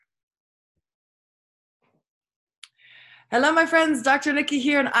Hello, my friends. Dr. Nikki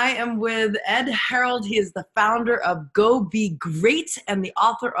here, and I am with Ed Harold. He is the founder of Go Be Great and the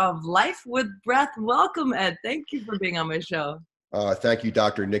author of Life with Breath. Welcome, Ed. Thank you for being on my show. Thank you,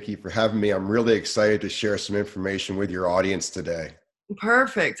 Dr. Nikki, for having me. I'm really excited to share some information with your audience today.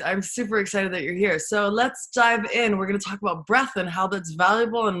 Perfect. I'm super excited that you're here. So let's dive in. We're going to talk about breath and how that's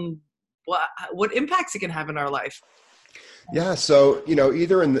valuable and what impacts it can have in our life. Yeah, so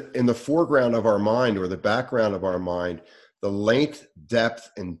either in the foreground of our mind or the background of our mind, the length, depth,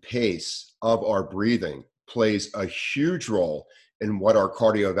 and pace of our breathing plays a huge role in what our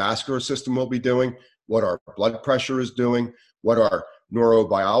cardiovascular system will be doing, what our blood pressure is doing, what our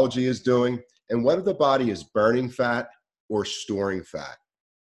neurobiology is doing, and whether the body is burning fat or storing fat.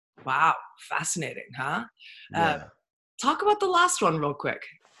 Wow. Fascinating, huh? Uh, Yeah. Talk about the last one real quick.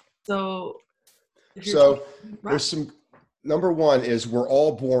 So if you're talking So breath. there's some, number one is we're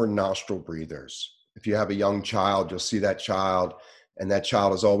all born nostril breathers. If you have a young child, you'll see that child, and that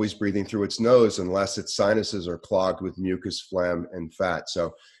child is always breathing through its nose unless its sinuses are clogged with mucus, phlegm, and fat.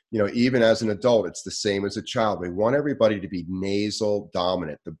 So, even as an adult, it's the same as a child. We want everybody to be nasal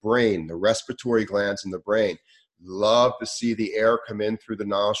dominant. The brain, the respiratory glands in the brain love to see the air come in through the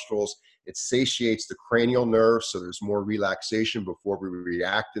nostrils. It satiates the cranial nerves, so there's more relaxation before we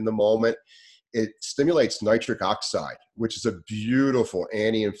react in the moment. It stimulates nitric oxide, which is a beautiful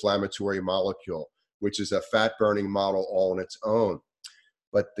anti-inflammatory molecule, which is a fat burning model all on its own.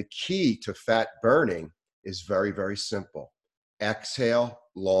 But the key to fat burning is very, very simple. Exhale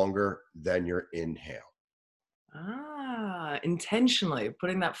longer than your inhale. Intentionally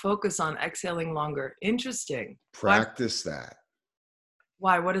putting that focus on exhaling longer. Interesting. Why? Practice that.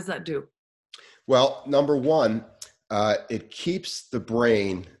 Why? What does that do? Well, number one, it keeps the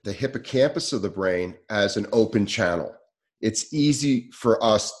brain, the hippocampus of the brain, as an open channel. It's easy for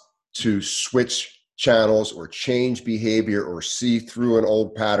us to switch channels or change behavior or see through an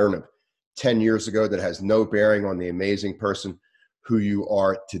old pattern of 10 years ago that has no bearing on the amazing person who you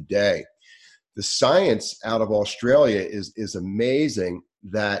are today. The science out of Australia is amazing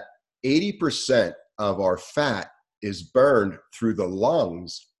that 80% of our fat is burned through the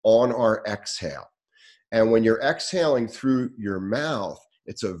lungs on our exhale. And when you're exhaling through your mouth,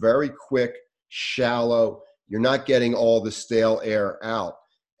 it's a very quick, shallow, you're not getting all the stale air out.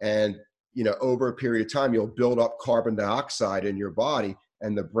 And, over a period of time, you'll build up carbon dioxide in your body,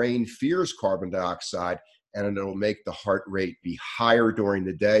 and the brain fears carbon dioxide, and it'll make the heart rate be higher during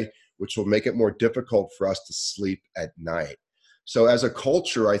the day, which will make it more difficult for us to sleep at night. So as a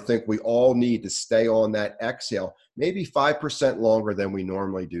culture, I think we all need to stay on that exhale, maybe 5% longer than we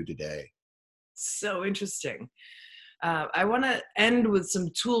normally do today. So interesting. I want to end with some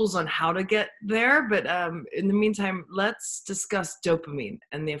tools on how to get there, but in the meantime, let's discuss dopamine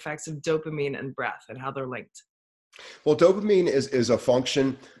and the effects of dopamine and breath and how they're linked. Well, dopamine is a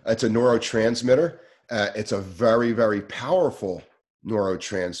function, it's a neurotransmitter. It's a very, very powerful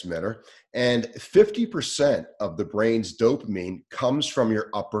neurotransmitter. And 50% of the brain's dopamine comes from your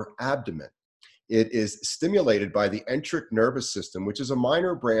upper abdomen. It is stimulated by the enteric nervous system, which is a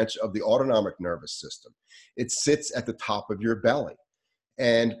minor branch of the autonomic nervous system. It sits at the top of your belly.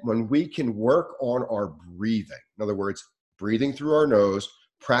 And when we can work on our breathing, in other words, breathing through our nose,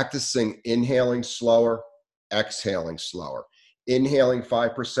 practicing inhaling slower, exhaling slower, inhaling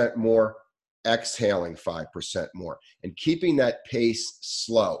 5% more, exhaling 5% more, and keeping that pace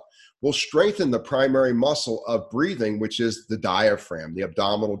slow will strengthen the primary muscle of breathing, which is the diaphragm, the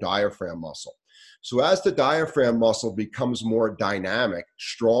abdominal diaphragm muscle. So as the diaphragm muscle becomes more dynamic,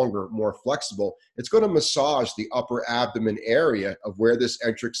 stronger, more flexible, it's going to massage the upper abdomen area of where this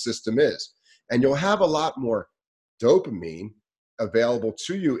enteric system is. And you'll have a lot more dopamine available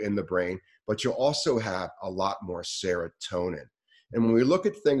to you in the brain, but you'll also have a lot more serotonin. And when we look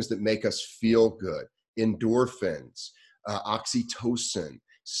at things that make us feel good, endorphins, oxytocin,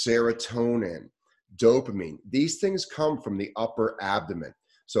 serotonin, dopamine, these things come from the upper abdomen.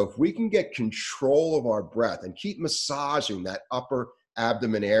 So if we can get control of our breath and keep massaging that upper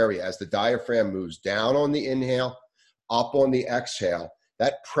abdomen area as the diaphragm moves down on the inhale, up on the exhale,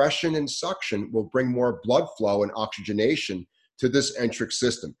 that pression and suction will bring more blood flow and oxygenation to this enteric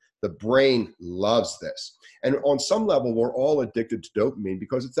system. The brain loves this. And on some level, we're all addicted to dopamine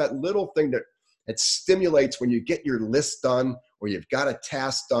because it's that little thing that it stimulates when you get your list done or you've got a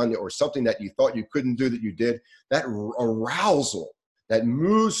task done or something that you thought you couldn't do that you did. That arousal that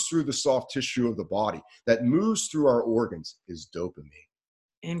moves through the soft tissue of the body, that moves through our organs is dopamine.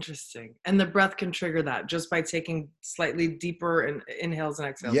 Interesting. And the breath can trigger that just by taking slightly deeper inhales and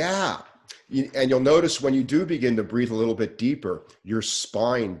exhales. Yeah. And you'll notice when you do begin to breathe a little bit deeper, your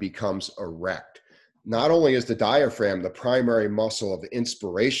spine becomes erect. Not only is the diaphragm the primary muscle of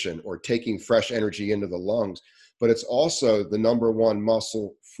inspiration or taking fresh energy into the lungs, but it's also the number one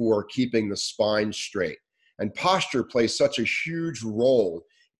muscle for keeping the spine straight. And posture plays such a huge role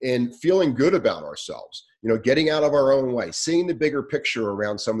in feeling good about ourselves, getting out of our own way, seeing the bigger picture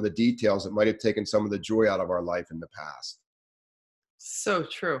around some of the details that might have taken some of the joy out of our life in the past. So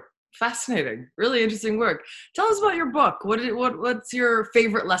true. Fascinating. Really interesting work. Tell us about your book. What's your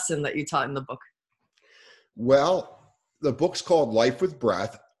favorite lesson that you taught in the book? Well, the book's called Life with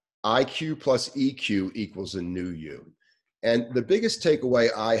Breath, IQ plus EQ equals a new you. And the biggest takeaway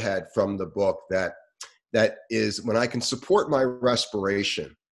I had from the book that is when I can support my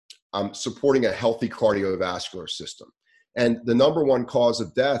respiration, I'm supporting a healthy cardiovascular system. And the number one cause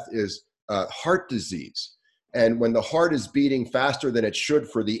of death is heart disease. And when the heart is beating faster than it should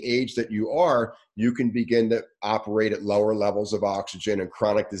for the age that you are, you can begin to operate at lower levels of oxygen and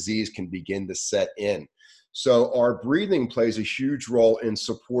chronic disease can begin to set in. So our breathing plays a huge role in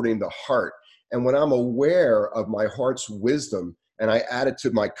supporting the heart. And when I'm aware of my heart's wisdom and I add it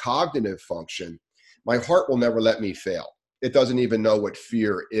to my cognitive function, my heart will never let me fail. It doesn't even know what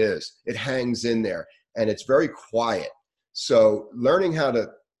fear is. It hangs in there and it's very quiet. So learning how to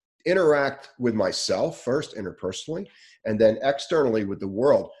interact with myself first interpersonally and then externally with the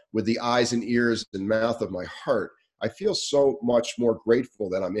world, with the eyes and ears and mouth of my heart, I feel so much more grateful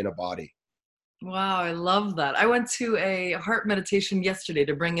that I'm in a body. Wow, I love that. I went to a heart meditation yesterday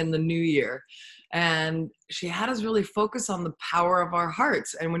to bring in the new year. And she had us really focus on the power of our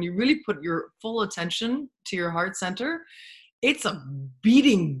hearts. And when you really put your full attention to your heart center, it's a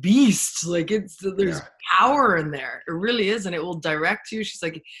beating beast. Like there's power in there. It really is. And it will direct you.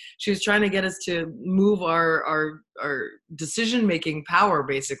 She was trying to get us to move our decision-making power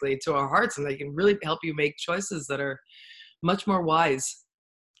basically to our hearts. And they can really help you make choices that are much more wise.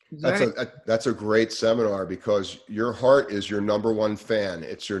 That's a great seminar because your heart is your number one fan.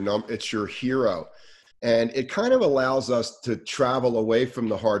 It's your hero. And it kind of allows us to travel away from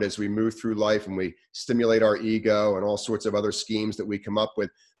the heart as we move through life and we stimulate our ego and all sorts of other schemes that we come up with.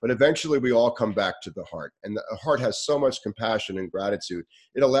 But eventually we all come back to the heart. And the heart has so much compassion and gratitude.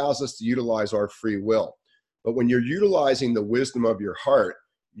 It allows us to utilize our free will. But when you're utilizing the wisdom of your heart,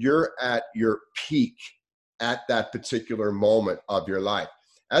 you're at your peak at that particular moment of your life.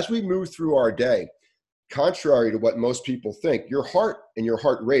 As we move through our day, contrary to what most people think, your heart and your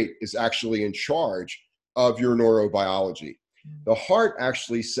heart rate is actually in charge of your neurobiology. The heart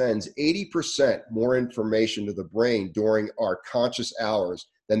actually sends 80% more information to the brain during our conscious hours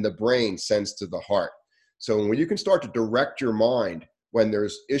than the brain sends to the heart. So when you can start to direct your mind when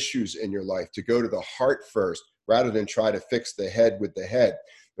there's issues in your life to go to the heart first, rather than try to fix the head with the head,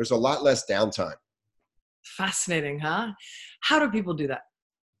 there's a lot less downtime. Fascinating, huh? How do people do that?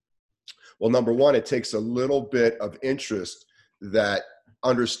 Well, number one, it takes a little bit of interest, that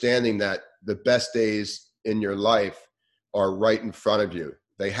understanding that the best days in your life are right in front of you.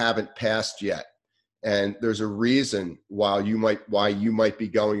 They haven't passed yet. And there's a reason why you might be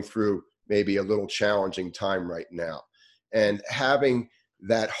going through maybe a little challenging time right now. And having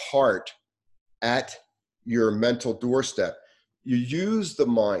that heart at your mental doorstep, you use the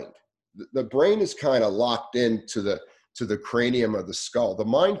mind. The brain is kind of locked into the cranium of the skull. The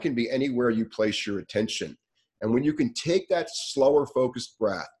mind can be anywhere you place your attention. And when you can take that slower focused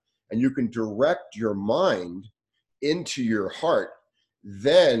breath and you can direct your mind into your heart,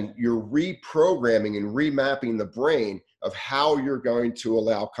 then you're reprogramming and remapping the brain of how you're going to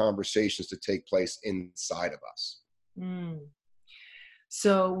allow conversations to take place inside of us.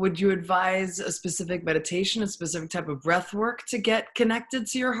 So would you advise a specific meditation, a specific type of breath work to get connected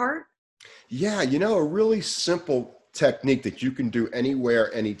to your heart? Yeah, a really simple technique that you can do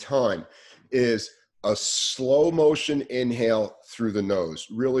anywhere, anytime, is a slow motion inhale through the nose,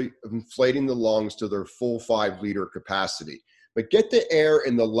 really inflating the lungs to their full 5-liter capacity. But get the air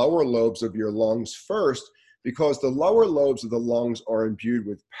in the lower lobes of your lungs first, because the lower lobes of the lungs are imbued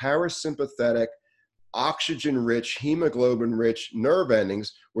with parasympathetic, oxygen-rich, hemoglobin-rich nerve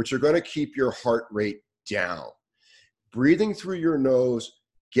endings, which are going to keep your heart rate down. Breathing through your nose,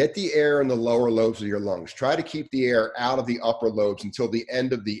 get the air in the lower lobes of your lungs. Try to keep the air out of the upper lobes until the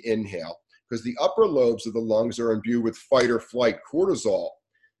end of the inhale, because the upper lobes of the lungs are imbued with fight or flight cortisol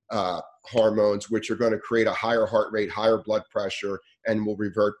hormones, which are going to create a higher heart rate, higher blood pressure, and will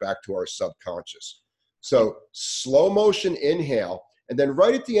revert back to our subconscious. So slow motion inhale, and then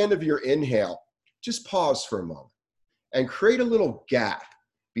right at the end of your inhale, just pause for a moment and create a little gap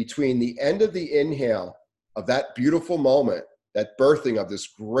between the end of the inhale of that beautiful moment, that birthing of this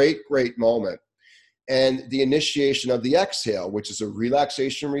great, great moment, and the initiation of the exhale, which is a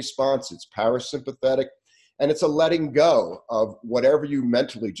relaxation response. It's parasympathetic, and it's a letting go of whatever you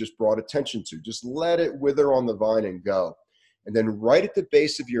mentally just brought attention to. Just let it wither on the vine and go. And then right at the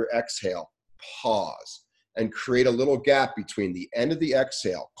base of your exhale, pause and create a little gap between the end of the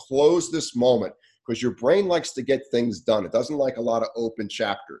exhale. Close this moment, because your brain likes to get things done. It doesn't like a lot of open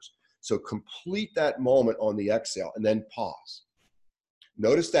chapters. So complete that moment on the exhale and then pause.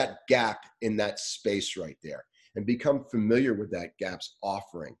 Notice that gap in that space right there and become familiar with that gap's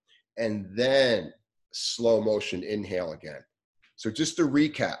offering. And then slow motion inhale again. So just to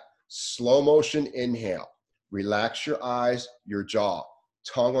recap, slow motion inhale, relax your eyes, your jaw,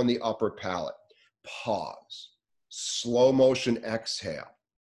 tongue on the upper palate, pause. Slow motion exhale,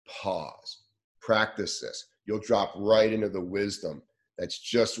 pause. Practice this. You'll drop right into the wisdom that's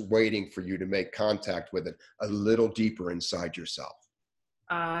just waiting for you to make contact with it a little deeper inside yourself.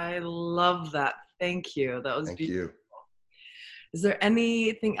 I love that. Thank you. That was Thank beautiful. you. Is there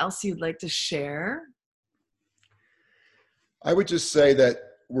anything else you'd like to share? I would just say that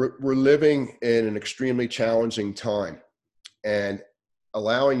we're living in an extremely challenging time, and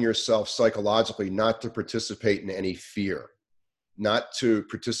allowing yourself psychologically not to participate in any fear, not to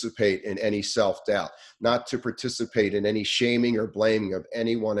participate in any self-doubt, not to participate in any shaming or blaming of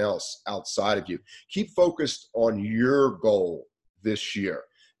anyone else outside of you. Keep focused on your goal this year.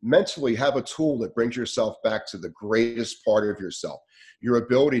 Mentally, have a tool that brings yourself back to the greatest part of yourself. Your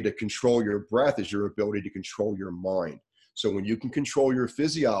ability to control your breath is your ability to control your mind. So when you can control your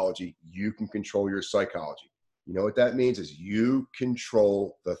physiology, you can control your psychology. You know what that means is you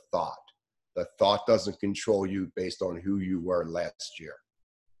control the thought. The thought doesn't control you based on who you were last year.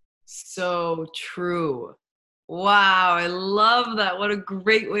 So true. Wow, I love that. What a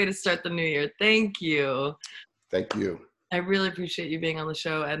great way to start the new year. Thank you. Thank you. I really appreciate you being on the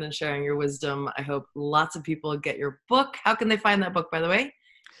show and then sharing your wisdom. I hope lots of people get your book. How can they find that book, by the way?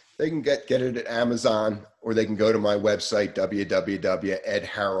 They can get it at Amazon, or they can go to my website,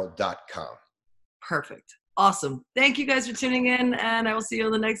 www.edharold.com. Perfect. Awesome. Thank you guys for tuning in, and I will see you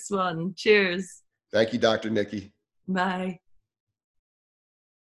on the next one. Cheers. Thank you, Dr. Nikki. Bye.